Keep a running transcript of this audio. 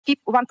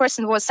one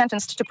person was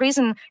sentenced to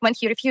prison when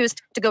he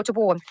refused to go to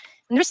war.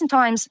 In recent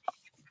times,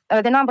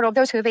 the number of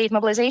those who evade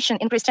mobilization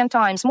increased 10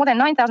 times. More than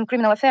 9,000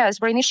 criminal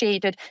affairs were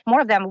initiated.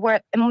 Many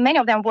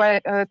of them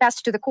were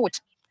passed to the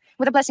court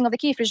with the blessing of the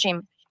Kiev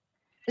regime.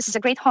 This is a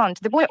great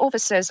hunt. The border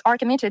officers are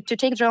committed to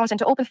take drones and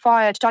to open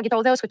fire to target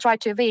all those who try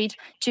to evade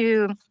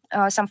to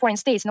some foreign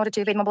states in order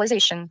to evade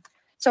mobilization.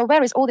 So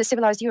where is all the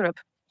civilized Europe?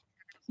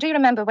 Do you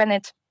remember when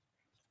it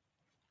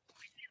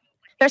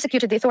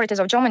persecuted the authorities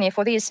of Germany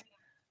for these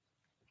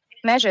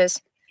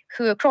measures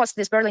who crossed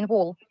this Berlin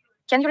Wall?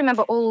 Can you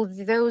remember all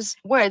those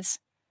words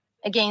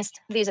against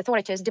these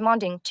authorities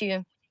demanding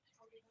to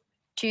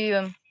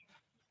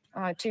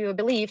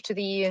believe to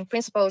the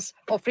principles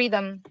of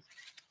freedom?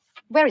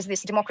 Where is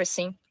this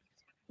democracy?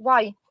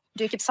 Why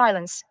do you keep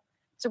silence?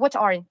 So what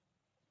are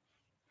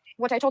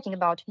you talking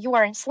about? You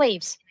are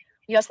slaves.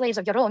 You are slaves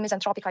of your own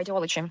misanthropic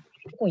ideology.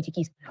 Why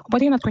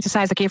do you not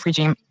criticize the Kiev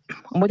regime?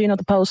 Why do you not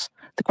oppose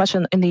the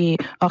question in the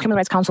Human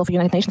Rights Council of the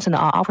United Nations and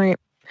other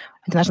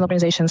international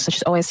organizations such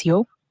as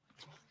OSU?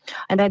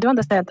 And I do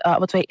understand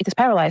what way it is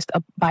paralyzed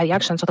by the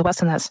actions of the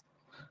Westerners,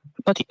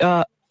 but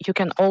you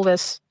can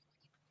always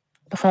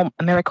perform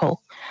a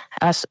miracle.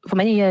 As for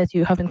many years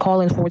you have been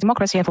calling for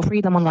democracy and for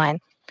freedom online.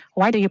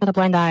 Why do you put a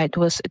blind eye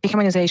towards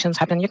dehumanizations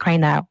happening in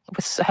Ukraine now?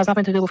 This has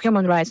nothing to do with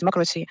human rights,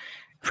 democracy,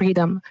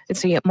 freedom.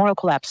 It's a moral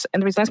collapse.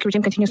 And the Zelensky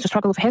regime continues to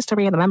struggle with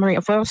history and the memory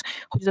of those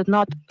who did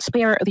not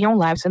spare their own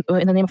lives in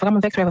the name of a common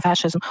victory over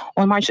fascism.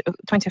 On March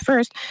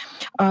 21st,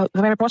 the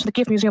very reports of the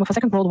Kiev Museum of the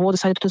Second World War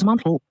decided to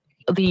dismantle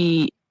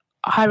the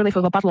high relief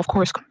of the Battle of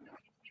Kursk.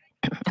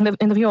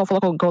 In the view of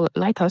local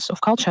Golaitas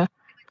of culture,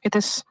 it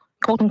is,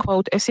 quote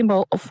unquote, a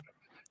symbol of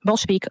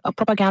Bolshevik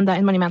propaganda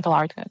and monumental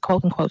art,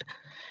 quote unquote.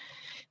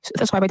 So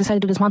that's why we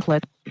decided to dismantle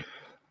it.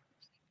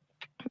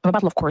 The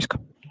Battle of Kursk.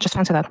 Just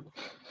fancy that.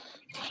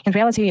 In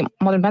reality,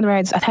 modern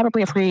banderites are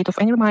terribly afraid of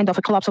any reminder of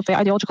a collapse of the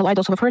ideological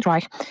idols of the Third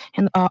Reich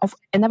and of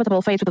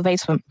inevitable fate with the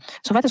them.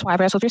 So that is why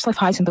we are so fiercely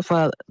fighting with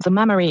the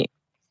memory,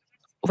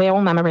 their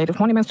own memory, with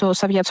monuments to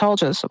Soviet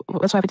soldiers.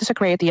 That's why we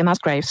desecrate the mass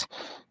graves.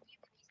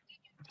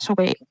 So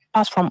we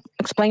pass from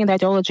explaining the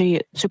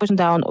ideology to putting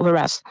down the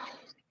rest.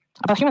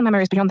 But human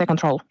memory is beyond their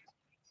control.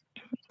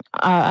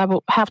 I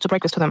will have to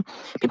break this to them.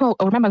 People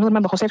remember and will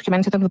remember who saved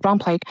humanity during the Brown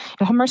Plague,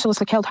 and who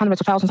mercilessly killed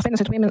hundreds of thousands of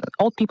innocent women,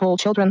 old people,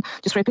 children,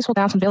 destroyed peaceful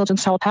towns and villages, and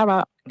sold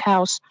terror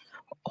cows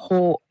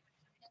who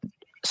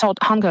sought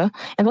hunger.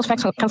 And those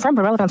facts confirm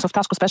the relevance of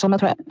task of special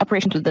military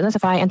operation to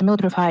denazify and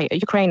demilitarify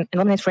Ukraine,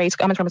 eliminate raids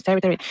coming from its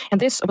territory.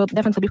 And this will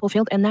definitely be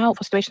fulfilled. And now, for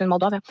the situation in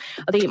Moldova,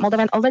 the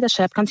Moldovan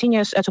leadership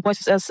continues to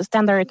voice as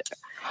standard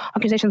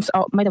accusations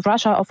made of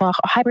Russia of a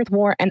hybrid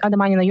war and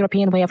undermining the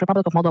European way of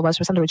Republic of Moldova, as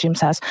the regime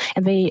says.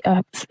 And they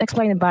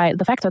explain it by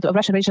the fact that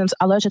Russian regions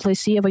allegedly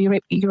see the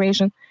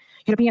European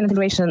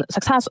integration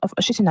success of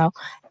Chisinau.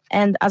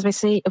 And as we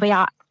see, they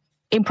are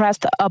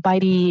impressed by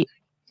the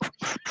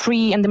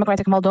free and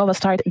democratic Moldova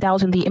start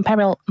doubting the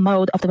imperial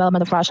mode of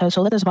development of Russia.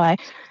 So that is why,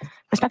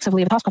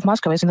 respectively, the task of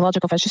Moscow is in the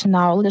logic of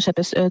Chisinau leadership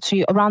is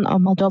to run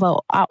Moldova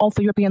off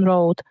the European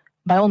road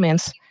by all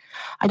means.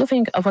 I do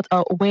think that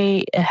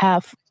we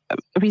have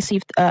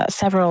received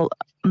several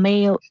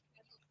mail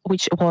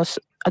which was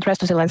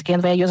addressed to Zelensky,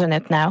 and they're using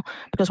it now,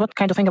 because what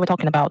kind of thing are we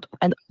talking about?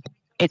 And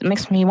it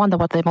makes me wonder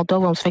what the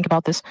Moldovans think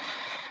about this.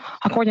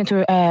 According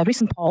to a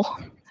recent poll,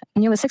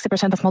 nearly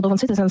 60% of Moldovan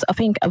citizens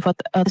think that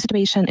the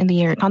situation in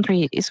the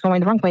country is going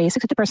the wrong way.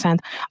 62%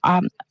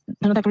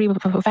 do not agree with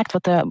the fact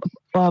that the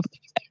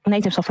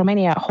natives of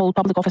Romania hold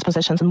public office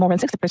positions, and more than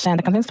 60%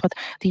 are convinced that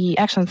the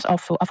actions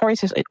of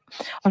authorities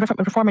on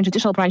reforming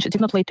judicial branch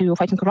did not lead to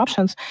fighting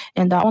corruptions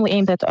and are only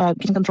aimed at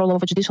getting control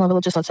over judicial and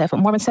legislative.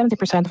 More than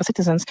 70% of the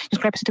citizens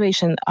describe the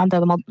situation under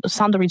the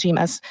Sandu regime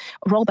as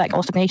rollback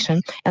or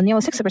stagnation, and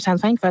nearly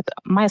 60% think that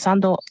Maya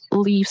Sandu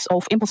lives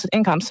off implicit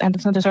incomes and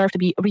does not deserve to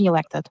be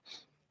re-elected.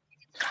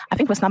 I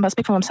think these numbers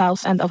speak for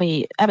themselves and of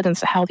the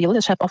evidence how the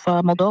leadership of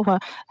Moldova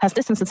has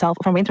distanced itself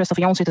from the interests of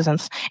young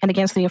citizens and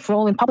against the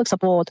role in public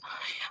support.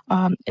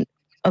 Bearing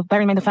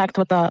in mind the fact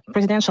that the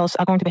presidentials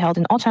are going to be held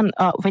in autumn,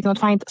 they do not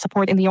find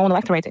support in the own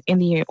electorate, in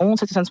the own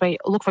citizens. They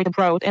look for it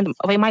abroad, and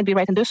they might be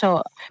right to do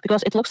so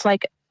because it looks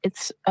like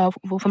it's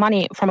for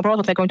money from abroad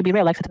that they're going to be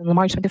re-elected on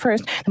March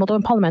 21st. The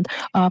Moldovan parliament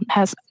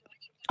has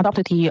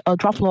adopted the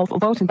draft law of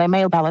voting by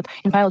mail ballot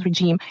in pilot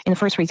regime in the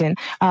first reading.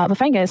 The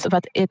thing is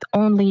that it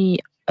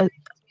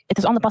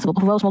is only possible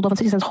for those Moldovan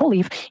citizens who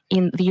live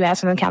in the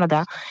US and in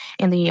Canada,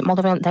 in the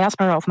Moldovan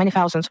diaspora of many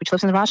thousands, which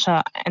lives in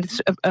Russia, and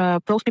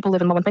those people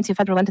live in more than 20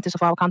 federal entities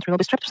of our country will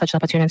be stripped of such an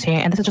opportunity.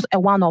 And this is just a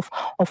one-off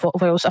of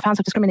those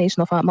offensive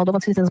discrimination of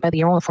Moldovan citizens by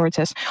their own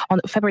authorities. On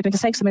February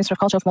 26th, the Minister of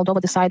Culture of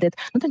Moldova decided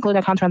not to include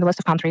our country on the list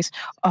of countries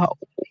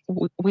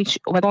which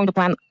we're going to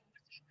plan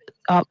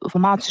for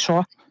March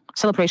shore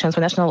celebrations,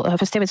 for national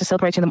festivities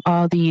celebrating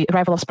the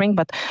arrival of spring,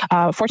 but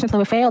fortunately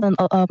we failed. And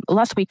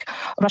last week,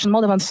 Russian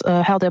Moldovans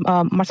held a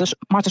March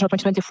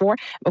 2024,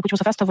 which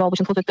was a festival which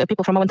included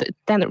people from more than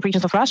 10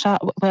 regions of Russia.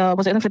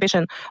 Was an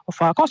exhibition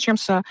of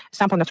costumes,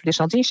 sampling of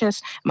traditional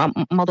dishes,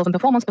 Moldovan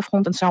performance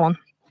performed, and so on.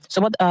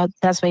 So what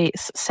does they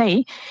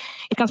say?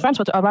 It confirms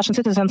what Russian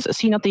citizens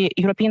see not the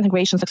European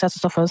integration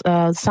successes of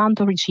the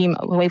Sandu regime,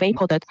 the way they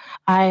put it.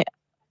 I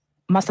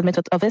must admit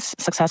that this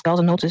success goes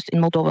unnoticed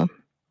in Moldova.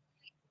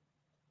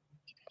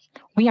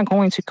 We are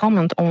going to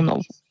comment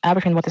on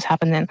everything what is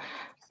happening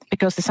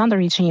because the Sandu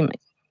regime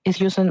is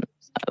using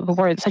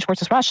such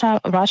words as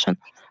Russian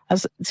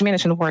as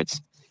diminishing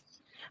words.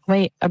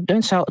 They are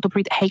doing so to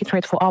breed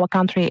hatred for our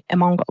country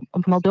among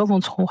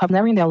Moldovans who have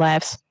never in their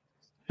lives,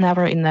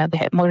 never in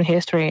the modern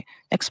history,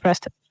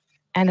 expressed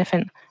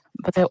anything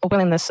but their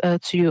willingness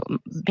to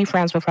be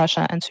friends with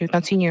Russia and to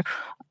continue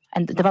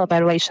and develop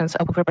their relations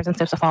with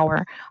representatives of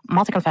our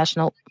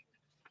multi-confessional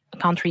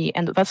country.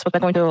 And that's what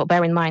we're going to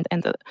bear in mind.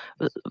 And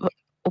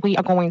we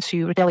are going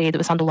to retaliate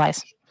with Sandu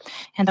lies.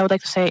 And I would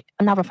like to say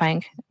another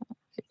thing.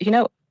 You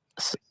know,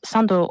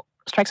 Sandu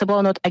strikes a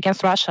blow not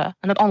against Russia,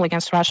 not only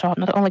against Russia,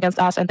 not only against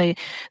us and the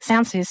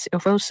senses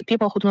of those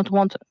people who do not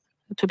want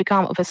to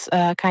become this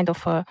kind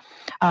of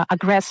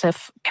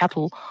aggressive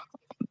cattle,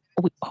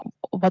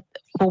 what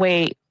the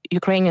way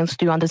Ukrainians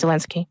do under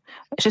Zelensky.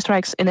 She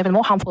strikes an even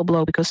more harmful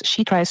blow because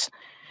she tries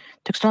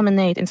to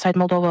exterminate inside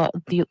Moldova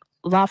the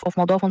love of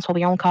Moldovans for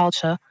their own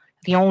culture,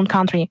 their own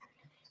country,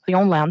 their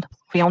own land,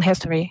 their own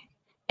history,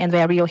 and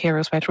they are real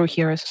heroes, they are true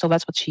heroes. So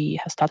that's what she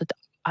has started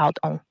out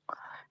on.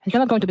 And you're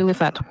not going to believe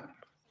that.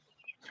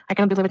 I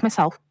cannot believe it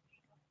myself.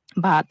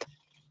 But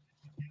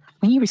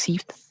we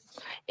received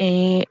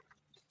a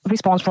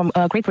response from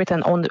Great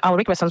Britain on our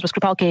request on the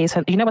Skripal case.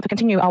 And you know what, to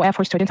continue our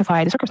efforts to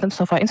identify the circumstances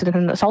of incident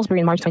in Salisbury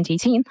in March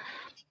 2018.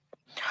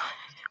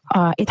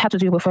 It had to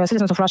do with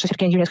citizens of Russia,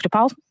 Sergei and Yulia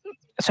Skripal.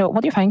 So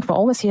what do you think for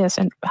all these years,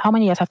 and how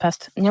many years have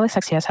passed? Nearly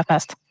 6 years have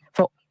passed.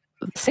 For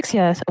 6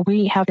 years,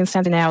 we have been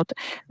sending out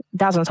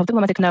dozens of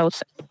diplomatic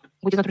notes.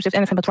 We did not receive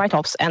anything but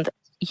write-offs. And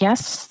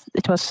yes,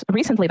 it was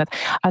recently that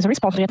as a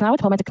response to yet another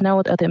diplomatic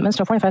note, the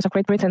Minister of Foreign Affairs of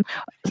Great Britain,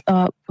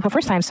 for the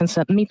first time since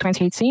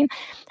mid-2018,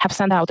 have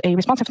sent out a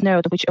responsive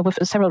note which, with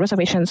several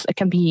reservations,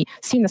 can be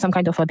seen as some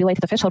kind of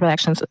belated official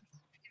reactions.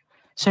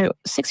 So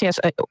 6 years,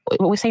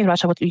 we say in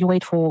Russia, what you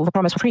wait for the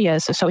promise for 3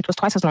 years, so it was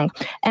twice as long.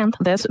 And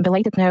this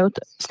belated note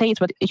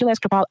states that Yulia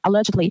Skripal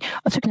allegedly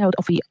took note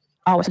of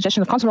our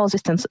suggestion of consular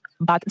assistance,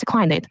 but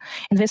declined it.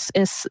 And this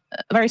is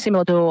very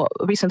similar to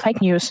recent fake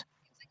news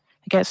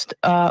against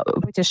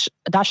British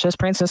Duchess,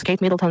 Princess Kate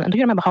Middleton. And do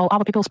you remember how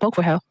other people spoke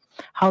for her?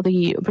 How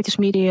the British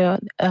media,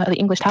 the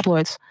English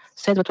tabloids,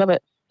 said that whether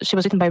she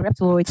was eaten by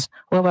reptiloids,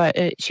 whether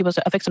she was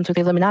a victim to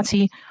the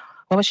Illuminati,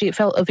 whether she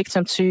fell a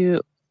victim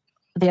to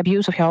the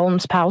abuse of her own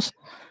spouse.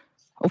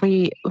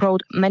 We wrote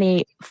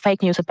many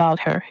fake news about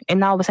her. And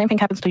now the same thing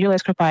happens to Yulia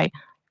Skripal.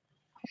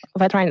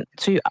 They're trying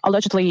to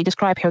allegedly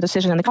describe her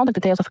decision and the contact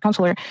details of the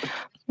consular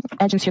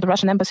agency of the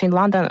Russian embassy in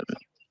London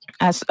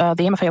as the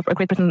MFA of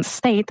Great Britain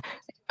state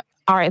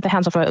are at the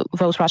hands of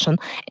those Russian.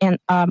 And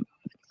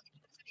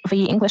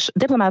the English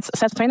diplomats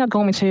said they're not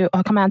going to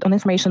comment on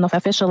information of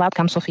official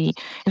outcomes of the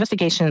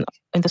investigation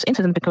in this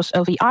incident because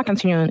we are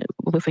continuing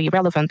with the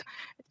relevant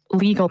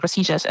legal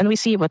procedures. And we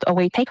see what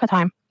we take the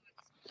time.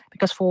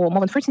 Because for more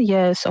than 13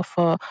 years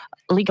of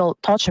legal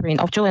torturing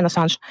of Julian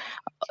Assange,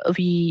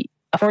 the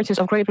authorities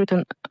of Great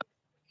Britain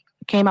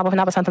came up with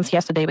another sentence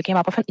yesterday. We came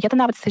up with yet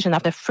another decision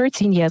after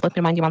 13 years. Let me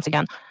remind you once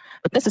again.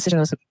 But this decision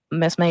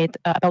was made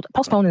about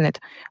postponing it.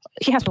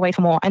 He has to wait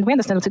for more. And we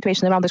understand the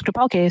situation around the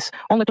Skripal case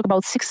only took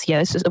about 6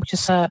 years, which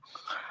is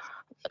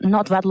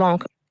not that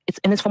long.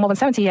 It's for more than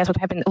 70 years what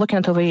we have been looking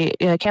into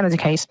the Kennedy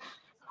case.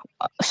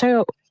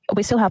 So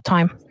we still have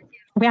time.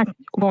 We are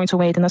going to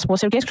wait. And as for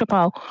Sergei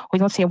Skripal, we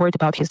don't see a word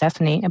about his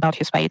destiny, about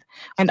his fate.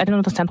 And I don't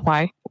understand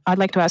why. I'd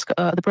like to ask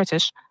the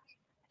British,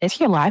 is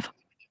he alive?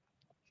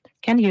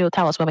 Can you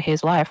tell us whether he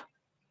is alive?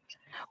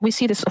 We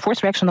see this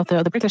forced reaction of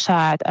the British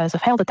side as a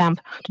failed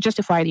attempt to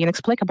justify the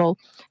inexplicable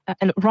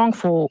and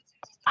wrongful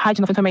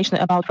hiding of information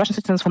about Russian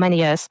citizens for many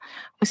years.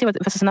 We see that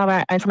this is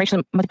another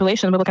information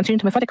manipulation. We will continue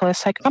to methodically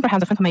seek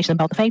comprehensive information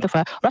about the fate of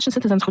Russian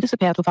citizens who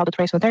disappeared without a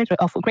trace on the territory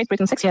of Great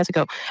Britain 6 years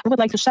ago. We would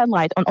like to shed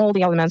light on all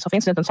the elements of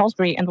incident in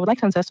Salisbury and would like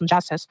to insist on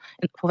justice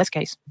for this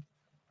case.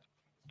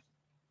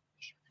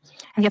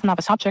 And yet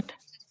another subject.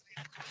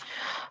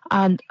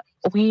 And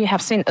we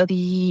have seen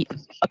the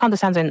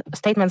condescending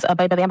statements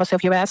by the Embassy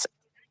of US,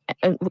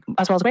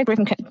 as well as Great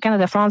Britain,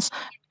 Canada, France,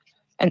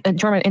 and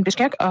Germany in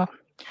Bishkek.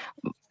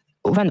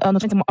 When on the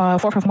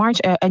 24th of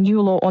March, a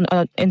new law on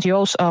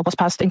NGOs was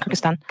passed in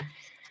Kyrgyzstan.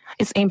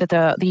 It's aimed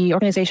at the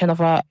organization of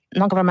a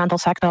non-governmental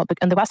sector,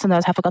 and the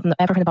Westerners have forgotten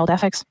everything about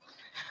ethics.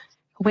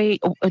 We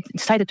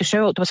decided to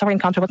show to a sovereign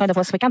country what kind of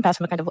laws we can pass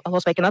and what kind of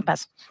laws we cannot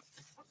pass.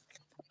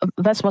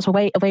 This was a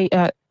way they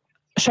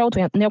showed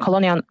the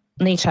neo-colonial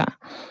nature.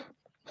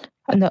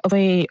 And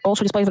they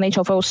also display the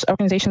nature of those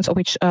organizations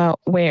which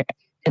were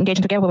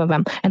engaging together with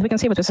them. And we can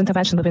see with this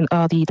intervention within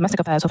the domestic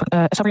affairs of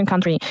a sovereign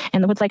country.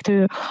 And I would like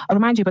to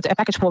remind you that a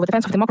package for the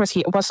defense of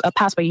democracy was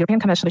passed by the European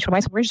Commission, which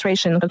provides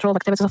registration and control of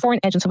activities of foreign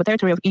agents on the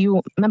territory of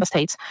EU member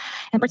states.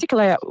 In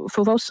particular,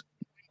 for those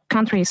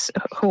countries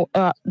who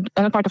are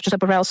not part of Josep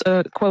Borrell's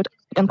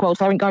quote-unquote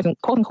foreign guardian,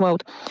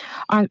 quote-unquote,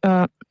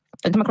 are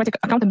democratic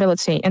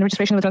accountability and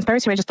registration with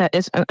transparency register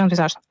is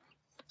envisaged.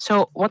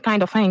 So what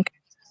kind of thing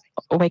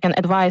we can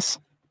advise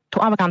to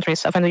other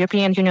countries when the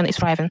European Union is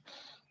thriving?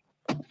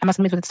 I must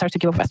admit that it starts to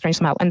give a strange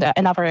smell. And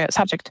another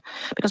subject,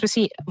 because we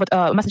see what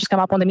messages come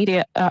up on the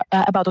media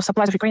about the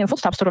supplies of Ukrainian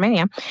foodstuffs to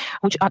Romania,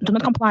 which do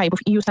not comply with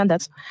EU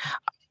standards.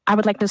 I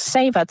would like to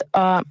say that,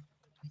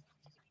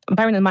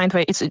 bearing in mind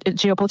its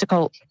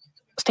geopolitical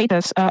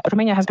status,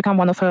 Romania has become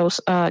one of those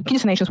key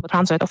destinations for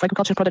transit of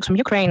agricultural products from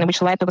Ukraine,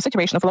 which led to the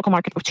saturation of the local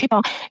market with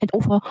cheaper and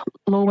offer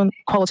lower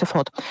quality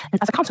food.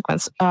 And as a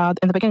consequence,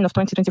 in the beginning of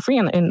 2023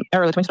 and in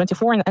early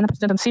 2024, an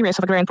unprecedented series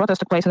of agrarian protests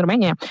took place in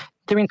Romania,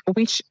 during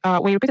which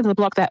we repeatedly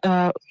blocked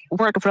the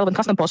work of relevant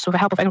custom posts with the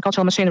help of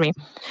agricultural machinery.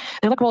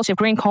 The low quality of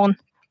grain, corn,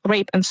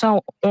 rape, and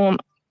so on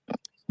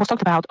was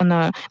talked about on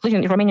the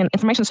leading Romanian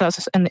information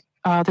sources, and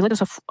the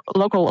leaders of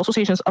local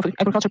associations of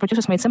agricultural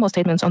producers made similar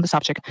statements on the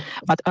subject.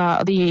 But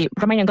the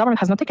Romanian government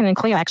has not taken any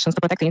clear actions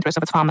to protect the interests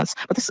of its farmers.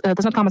 But this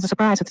does not come as a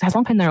surprise. It has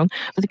long been known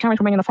that the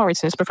current Romanian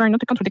authorities prefer not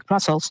to contradict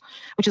Brussels,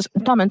 which is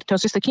determined to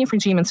assist the Kiev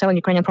regime in selling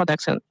Ukrainian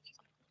products. And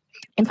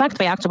in fact,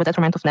 they act with the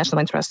detriment of national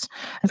interests.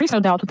 And there is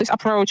no doubt that this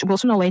approach will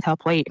sooner or later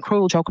play a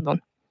cruel joke on them.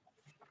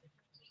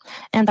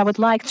 And I would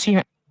like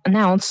to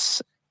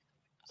announce,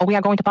 we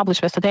are going to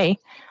publish this today,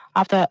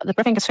 after the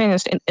briefing is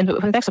finished, in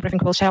the text of the briefing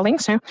we'll share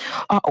links. So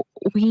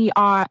we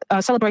are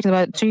celebrating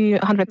the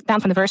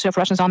 210th anniversary of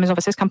Russia's Army's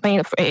Overseas Campaign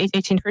of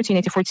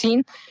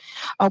 1813-1814.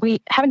 We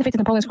haven't defeated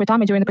Napoleon's Great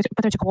Army during the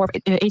Patriotic War of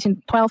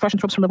 1812. Russian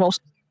troops from the walls.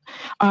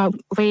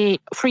 We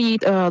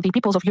freed the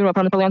peoples of Europe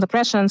from Napoleon's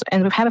oppressions,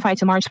 and with heavy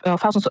fighting marched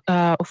thousands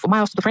of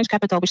miles to the French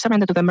capital, which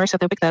surrendered to the mercy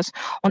of the victors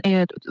on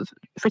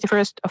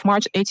 31st of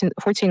March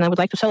 1814. I would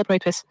like to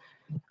celebrate this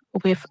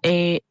with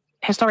a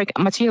historic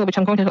material which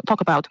I'm going to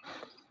talk about.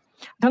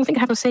 The only thing I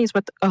have to say is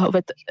that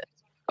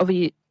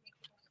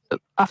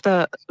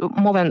after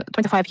more than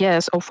 25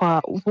 years of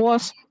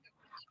wars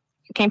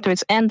came to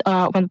its end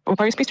when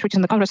various peace treaties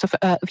in the Congress of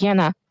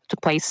Vienna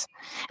took place.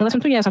 In less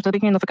than 2 years after the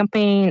beginning of the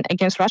campaign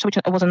against Russia, which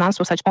was announced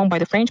with such bomb by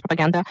the French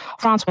propaganda,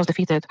 France was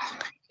defeated.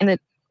 And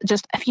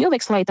just a few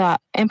weeks later,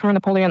 Emperor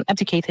Napoleon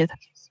abdicated.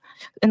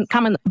 And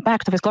coming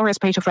back to this glorious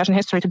page of Russian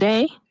history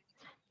today,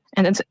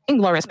 and it's an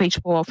inglorious page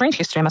for French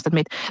history, I must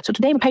admit. So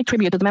today we pay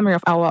tribute to the memory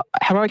of our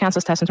heroic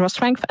ancestors and to our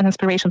strength and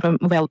inspiration from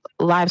their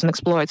lives and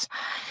exploits.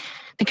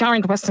 The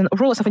current Western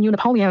rulers of the new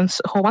Napoleons,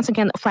 who once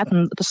again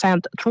threatened to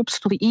send troops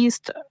to the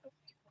east,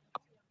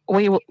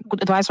 we would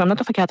advise them not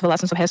to forget the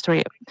lessons of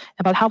history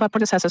about how their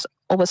predecessors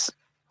always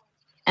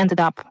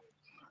ended up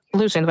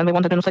losing when we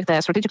wanted to inflict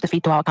a strategic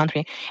defeat to our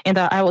country. And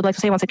I would like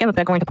to say once again that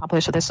we're going to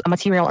publish this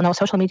material on our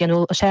social media, and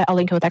we'll share a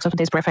link in the text of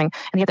today's briefing.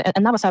 And yet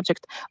another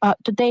subject.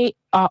 Today,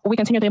 we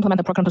continue to implement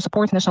a program to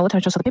support national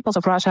literatures of the peoples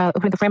of Russia,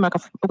 within the framework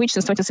of which,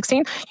 since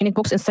 2016, unique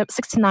books in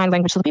 69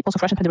 languages of the peoples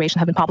of Russian Federation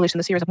have been published in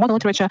the series of modern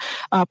literature,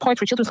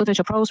 poetry, children's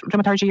literature, prose,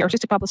 dramaturgy,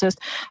 artistic publicist,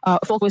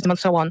 folk wisdom, and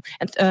so on.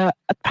 And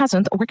at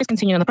present, work is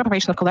continuing on the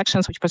preparation of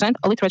collections which present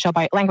literature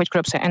by language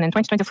groups. And in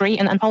 2023,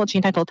 an anthology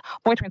entitled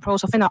Poetry and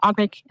Prose of Finno,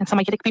 Ugric, and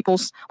Samoyedic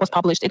Peoples was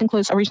published. It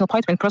includes original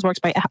poetry and prose works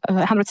by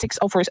 106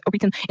 authors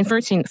written in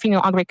 13 Finno,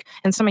 Ugric,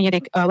 and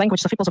Samoyedic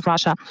languages of peoples of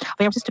Russia.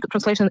 The artistic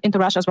translation into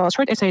Russia, as well as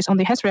short essays on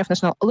the history of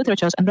national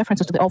literatures and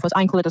references to the authors,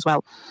 are included as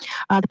well.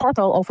 The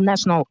portal of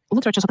national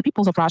literatures of the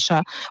peoples of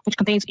Russia, which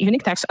contains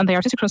unique texts and the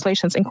artistic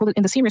translations included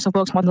in the series of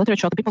books Modern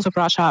Literature of the Peoples of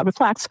Russia,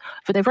 reflects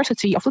the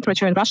diversity of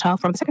literature in Russia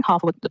from the second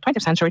half of the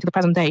 20th century to the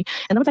present day.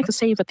 And I would like to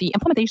say that the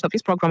implementation of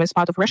this program is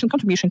part of Russian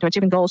contribution to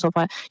achieving goals of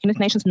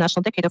United Nations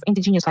National Decade of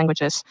Indigenous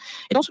Languages.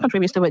 It also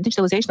contributes to the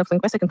digitalization of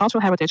linguistic and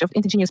cultural heritage of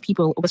indigenous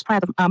people with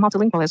spread of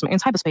multilingualism in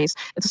cyberspace,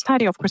 the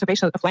study of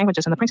preservation of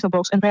languages and the principal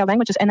books and rare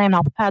languages. And I am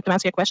now prepared to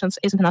answer your questions.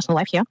 Is international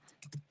life here?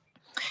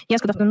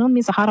 Yes, good afternoon,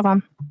 Ms.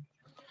 Zaharova.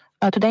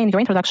 Today in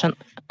your introduction,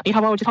 you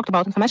have already talked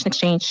about information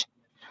exchange.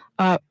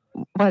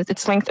 Well,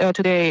 it's linked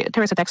to the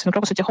terrorist attacks in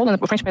Grover City Hall, and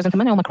French President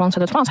Emmanuel Macron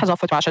said that France has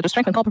offered Russia to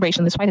strengthen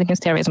cooperation in this fight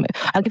against terrorism.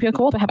 I'll give you a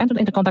quote. We have entered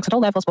into contacts at all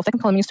levels, both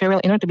technical and ministerial,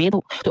 in order to be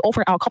able to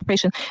offer our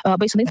cooperation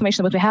based on the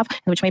information that we have,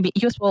 and which may be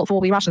useful for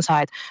the Russian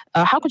side.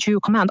 How could you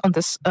comment on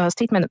this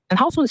statement, and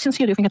how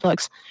sincere do you think it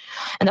looks?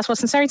 And as for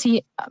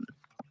sincerity,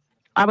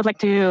 I would like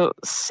to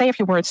say a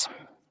few words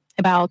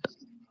about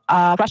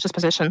Russia's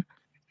position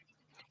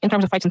in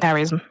terms of fighting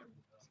terrorism.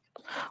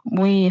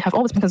 We have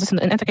always been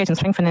consistent in advocating and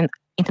strengthening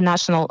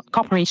international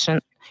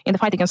cooperation in the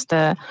fight against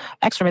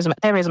extremism,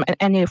 terrorism, and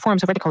any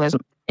forms of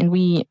radicalism. And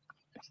we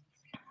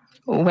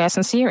are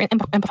sincere in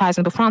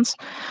empathizing with France,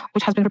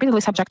 which has been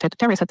repeatedly subjected to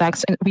terrorist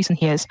attacks in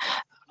recent years.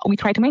 We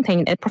try to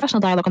maintain a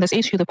professional dialogue on this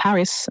issue with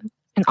Paris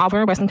and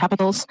other Western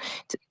capitals.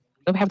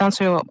 We have done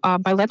so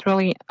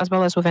bilaterally as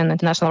well as within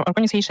international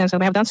organizations,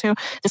 and we have done so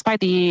despite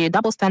the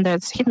double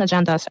standards, hidden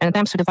agendas, and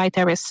attempts to divide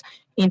terrorists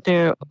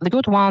into the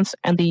good ones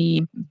and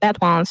the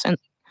bad ones.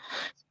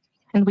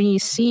 And we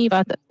see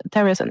that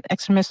terrorists and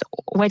extremists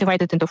were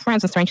divided into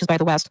friends and strangers by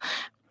the West.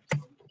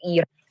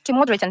 Too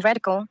moderate and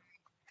radical.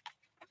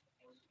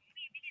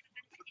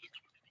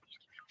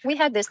 We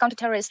had this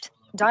counter-terrorist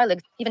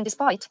dialogue, even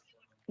despite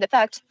the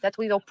fact that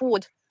we were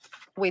poured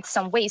with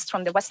some waste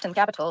from the Western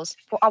capitals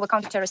for our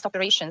counter-terrorist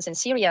operations in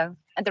Syria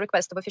at the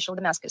request of official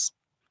Damascus.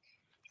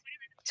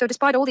 So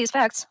despite all these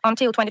facts,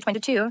 until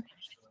 2022,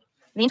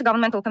 the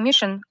Intergovernmental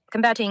Commission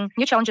combating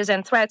new challenges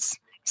and threats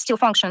still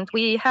functioned.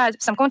 We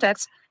had some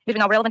contacts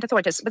between our relevant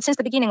authorities, but since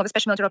the beginning of the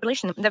special military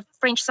operation, the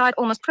French side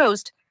almost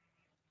closed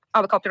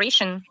our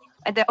cooperation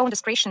at their own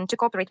discretion to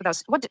cooperate with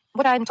us.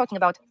 What I'm talking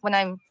about when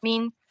I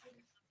mean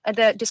at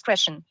their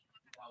discretion,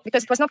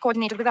 because it was not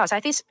coordinated with us. I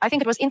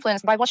think it was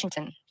influenced by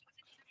Washington.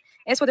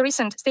 As for the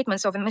recent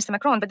statements of Mr.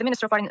 Macron, but the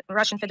Minister of Foreign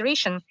Russian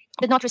Federation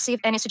did not receive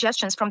any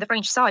suggestions from the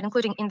French side,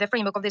 including in the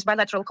framework of this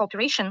bilateral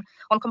cooperation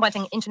on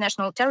combating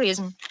international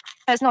terrorism,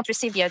 has not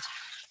received yet.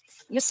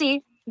 You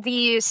see,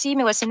 the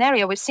similar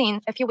scenario we've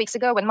seen a few weeks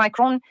ago when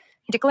Macron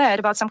declared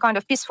about some kind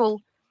of peaceful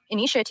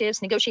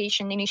initiatives,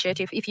 negotiation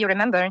initiative, if you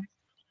remember.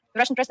 The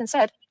Russian president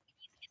said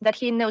that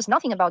he knows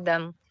nothing about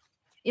them,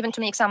 even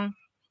to make some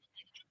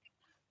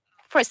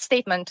first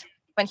statement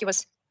when he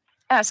was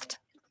asked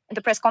at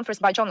the press conference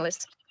by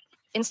journalists.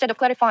 Instead of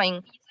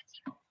clarifying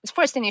its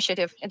first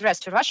initiative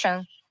addressed to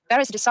Russia,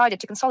 Paris decided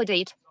to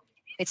consolidate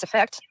its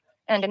effect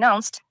and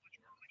announced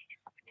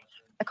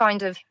a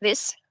kind of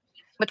this,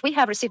 but we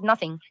have received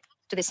nothing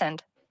to this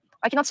end.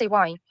 I cannot say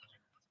why.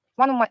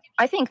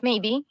 I think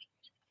maybe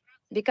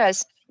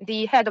because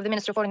the head of the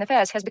Ministry of Foreign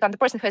Affairs has become the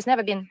person who has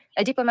never been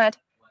a diplomat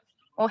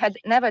or has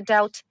ever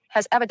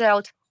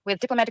dealt with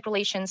diplomatic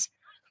relations.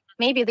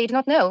 Maybe they do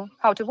not know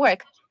how to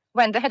work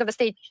when the head of the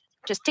state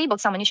just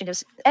tabled some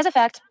initiatives. As a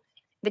fact,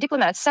 the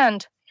diplomats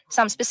send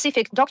some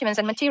specific documents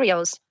and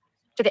materials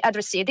to the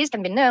addressee. These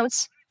can be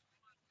notes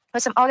or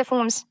some other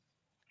forms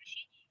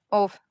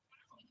of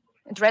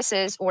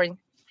addresses, or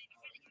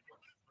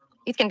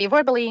it can be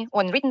verbally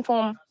or in written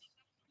form.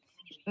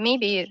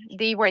 Maybe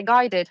they were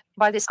guided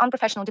by this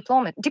unprofessional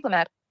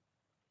diplomat.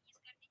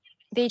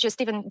 They just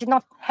even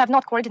have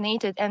not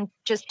coordinated and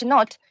just do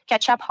not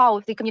catch up how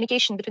the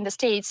communication between the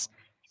states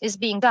is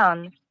being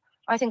done.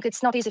 I think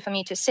it's not easy for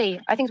me to say.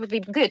 I think it would be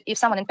good if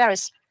someone in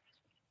Paris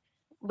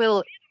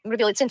will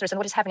reveal its interest in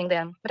what is happening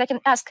there. But I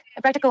can ask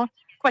a practical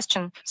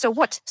question. So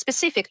what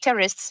specific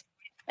terrorists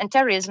and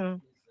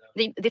terrorism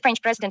the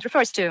French president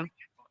refers to,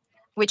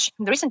 which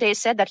in the recent days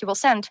said that he will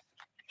send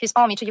his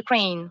army to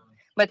Ukraine.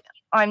 But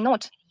I'm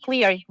not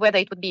clear whether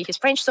it would be his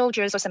French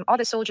soldiers or some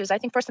other soldiers. I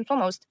think first and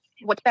foremost,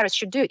 what Paris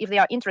should do if they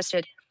are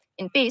interested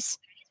in peace,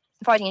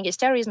 fighting against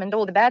terrorism and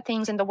all the bad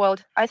things in the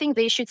world, I think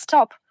they should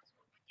stop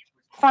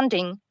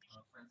funding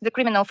the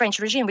criminal French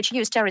regime which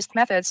used terrorist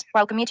methods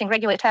while committing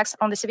regular attacks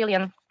on the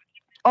civilian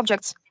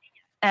objects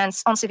and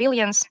on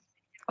civilians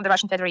of the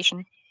Russian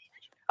Federation.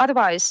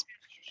 Otherwise,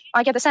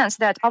 I get the sense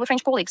that our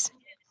French colleagues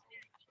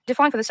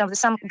define for themselves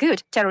some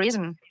good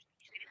terrorism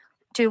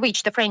to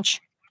which the French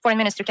foreign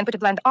ministry can put a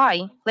blind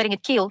eye, letting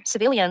it kill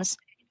civilians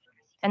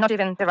and not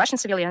even the Russian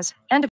civilians and